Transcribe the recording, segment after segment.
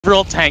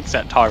several tanks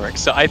at Tarek,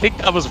 so I think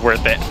that was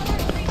worth it.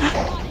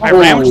 I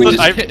rammed the.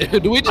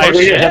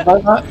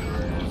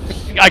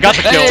 I got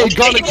the kill. Hey,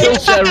 got a kill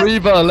share,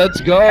 Reba.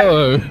 Let's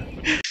go.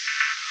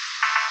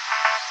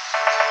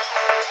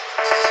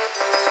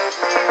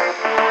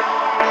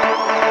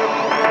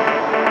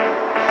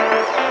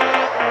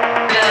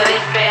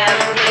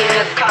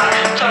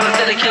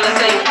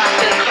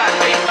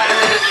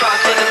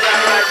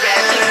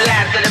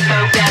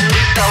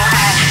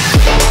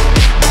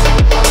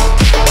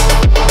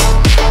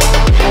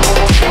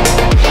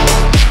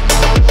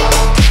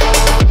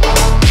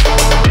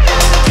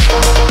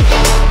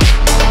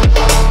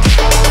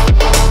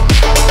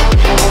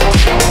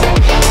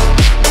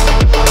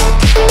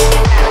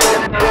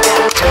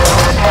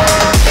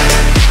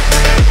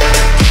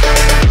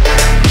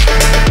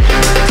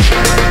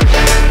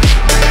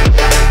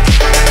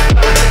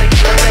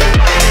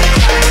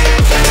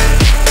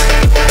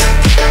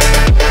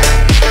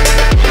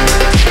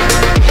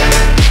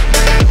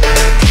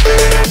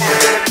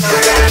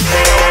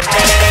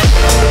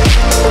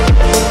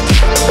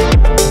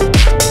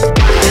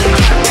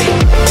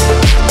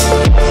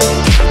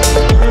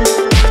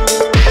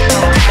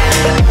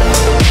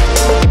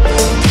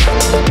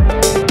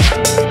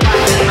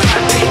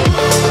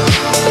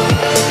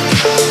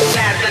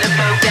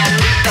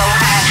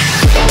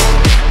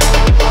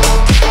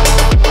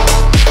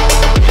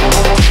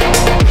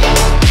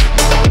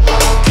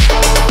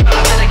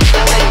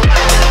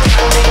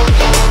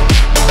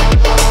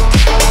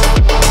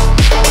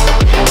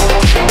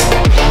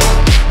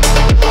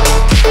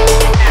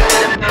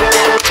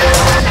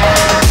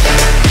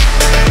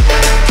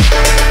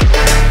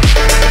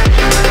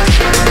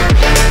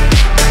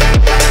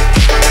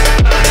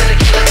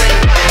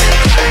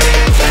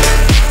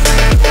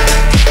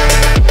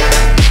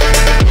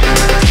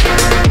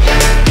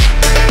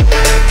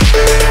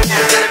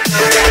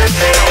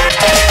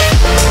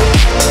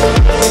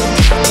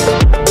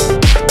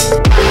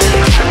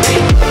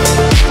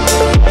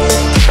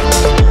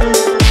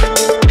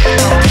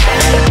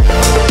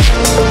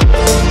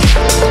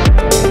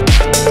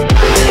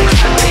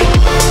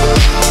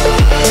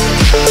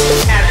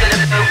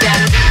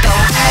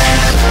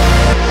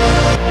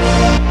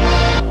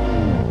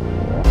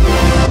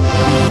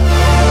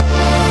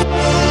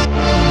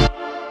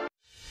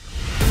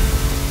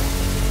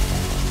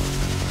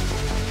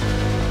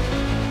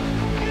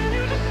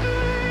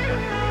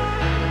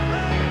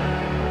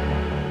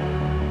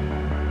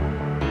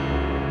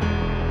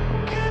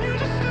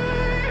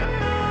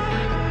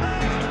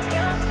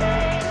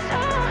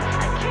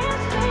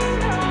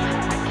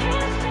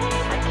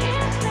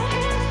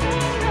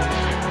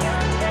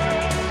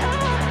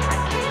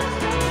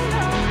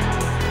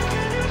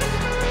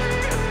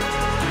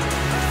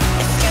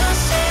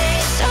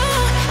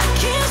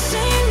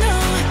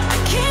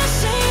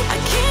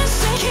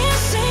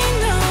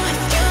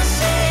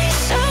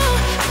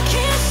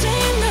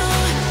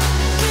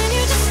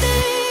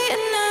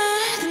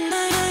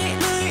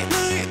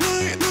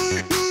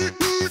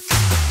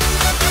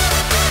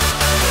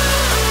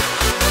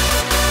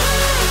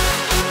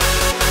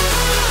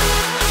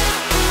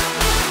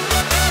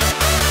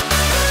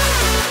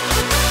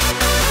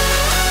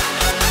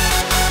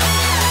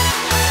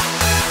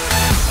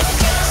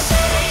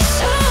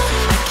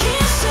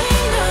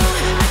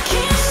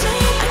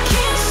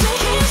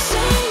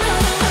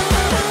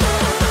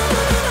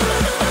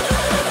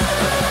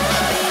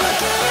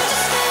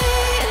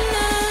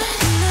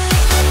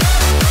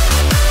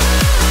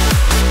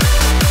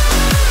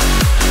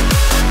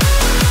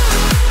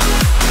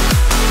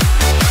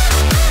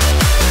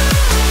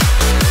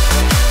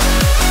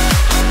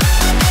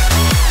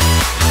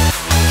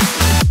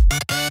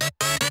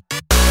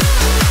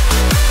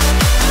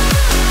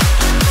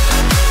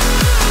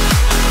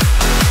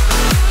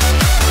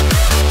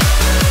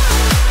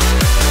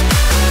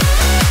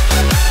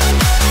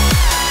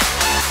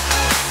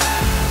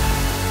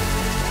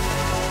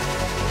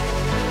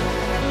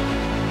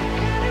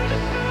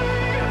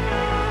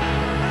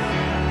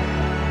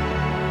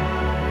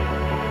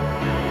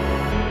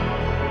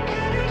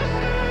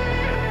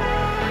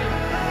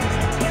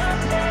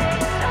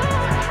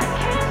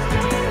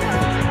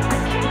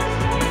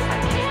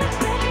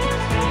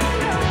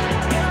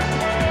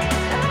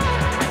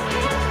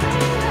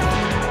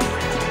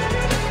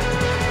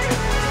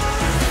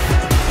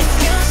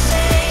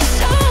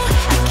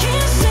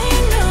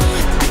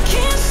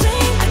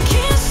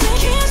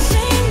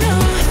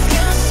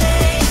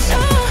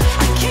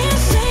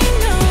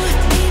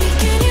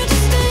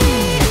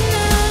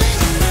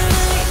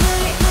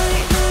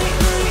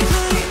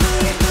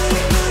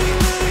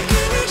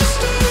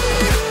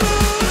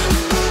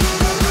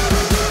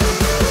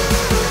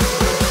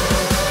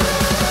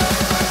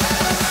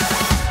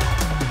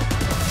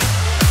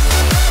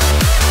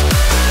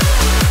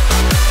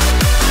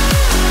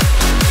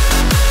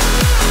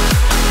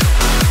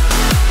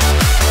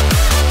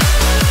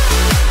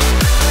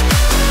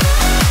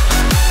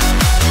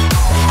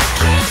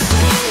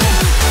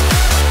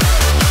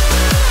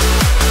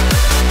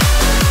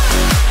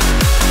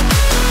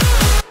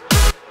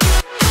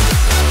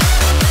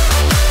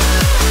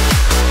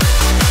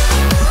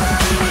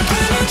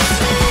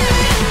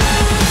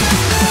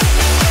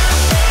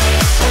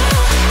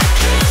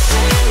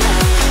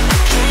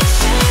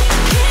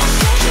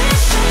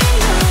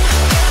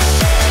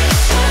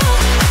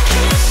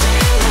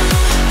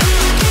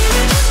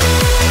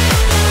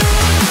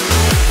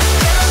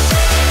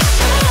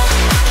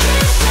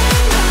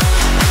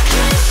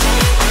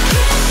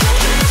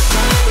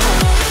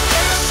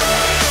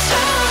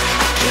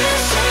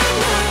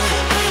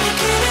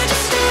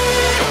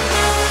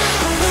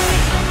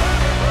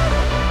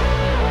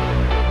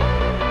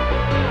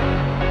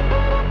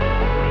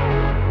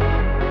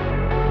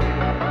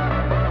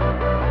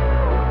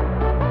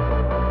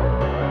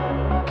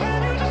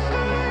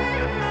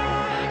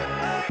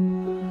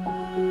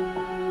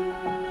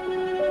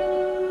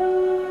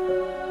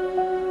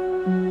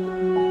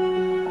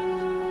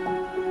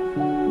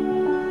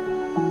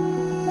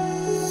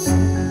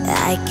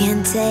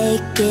 can't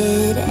take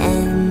it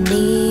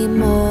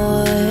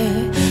anymore.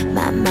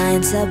 My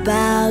mind's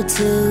about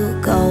to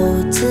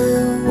go to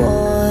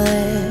war.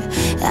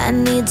 I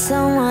need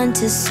someone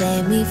to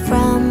save me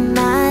from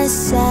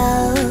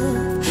myself,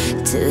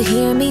 to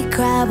hear me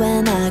cry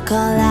when I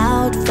call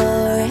out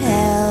for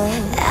help.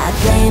 I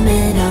blame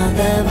it on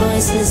the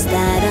voices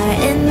that are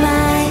in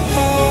my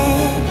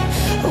head,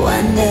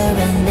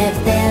 wondering if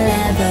they'll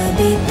ever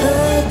be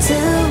put to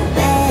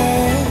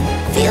bed.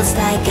 Feels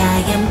like I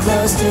am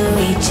close to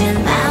reaching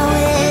my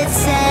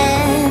wit's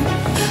end,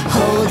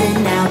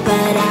 holding out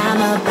but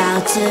I'm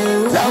about to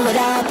blow it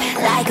up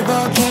like a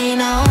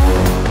volcano.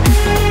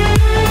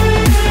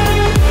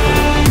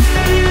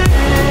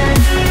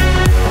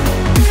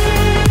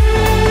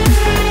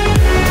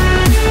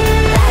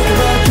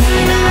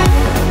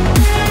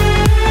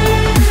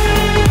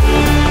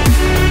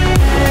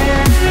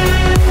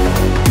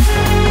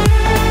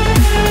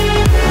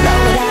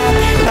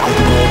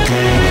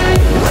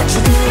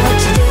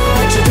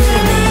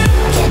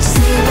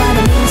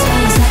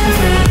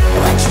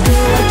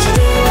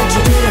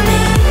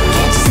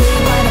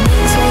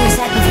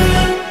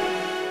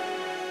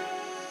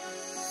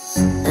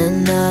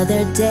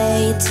 Another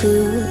day to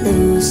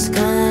lose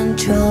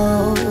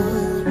control.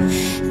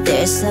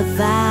 There's a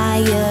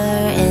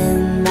fire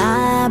in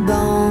my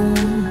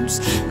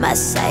bones. My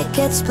sight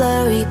gets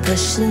blurry,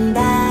 pushing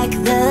back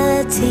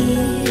the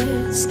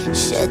tears.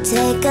 Should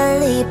take a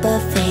leap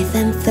of faith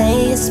and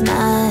face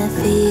my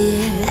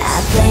fear.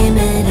 I blame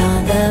it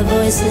on the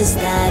voices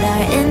that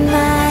are in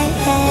my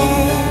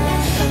head,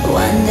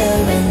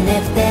 wondering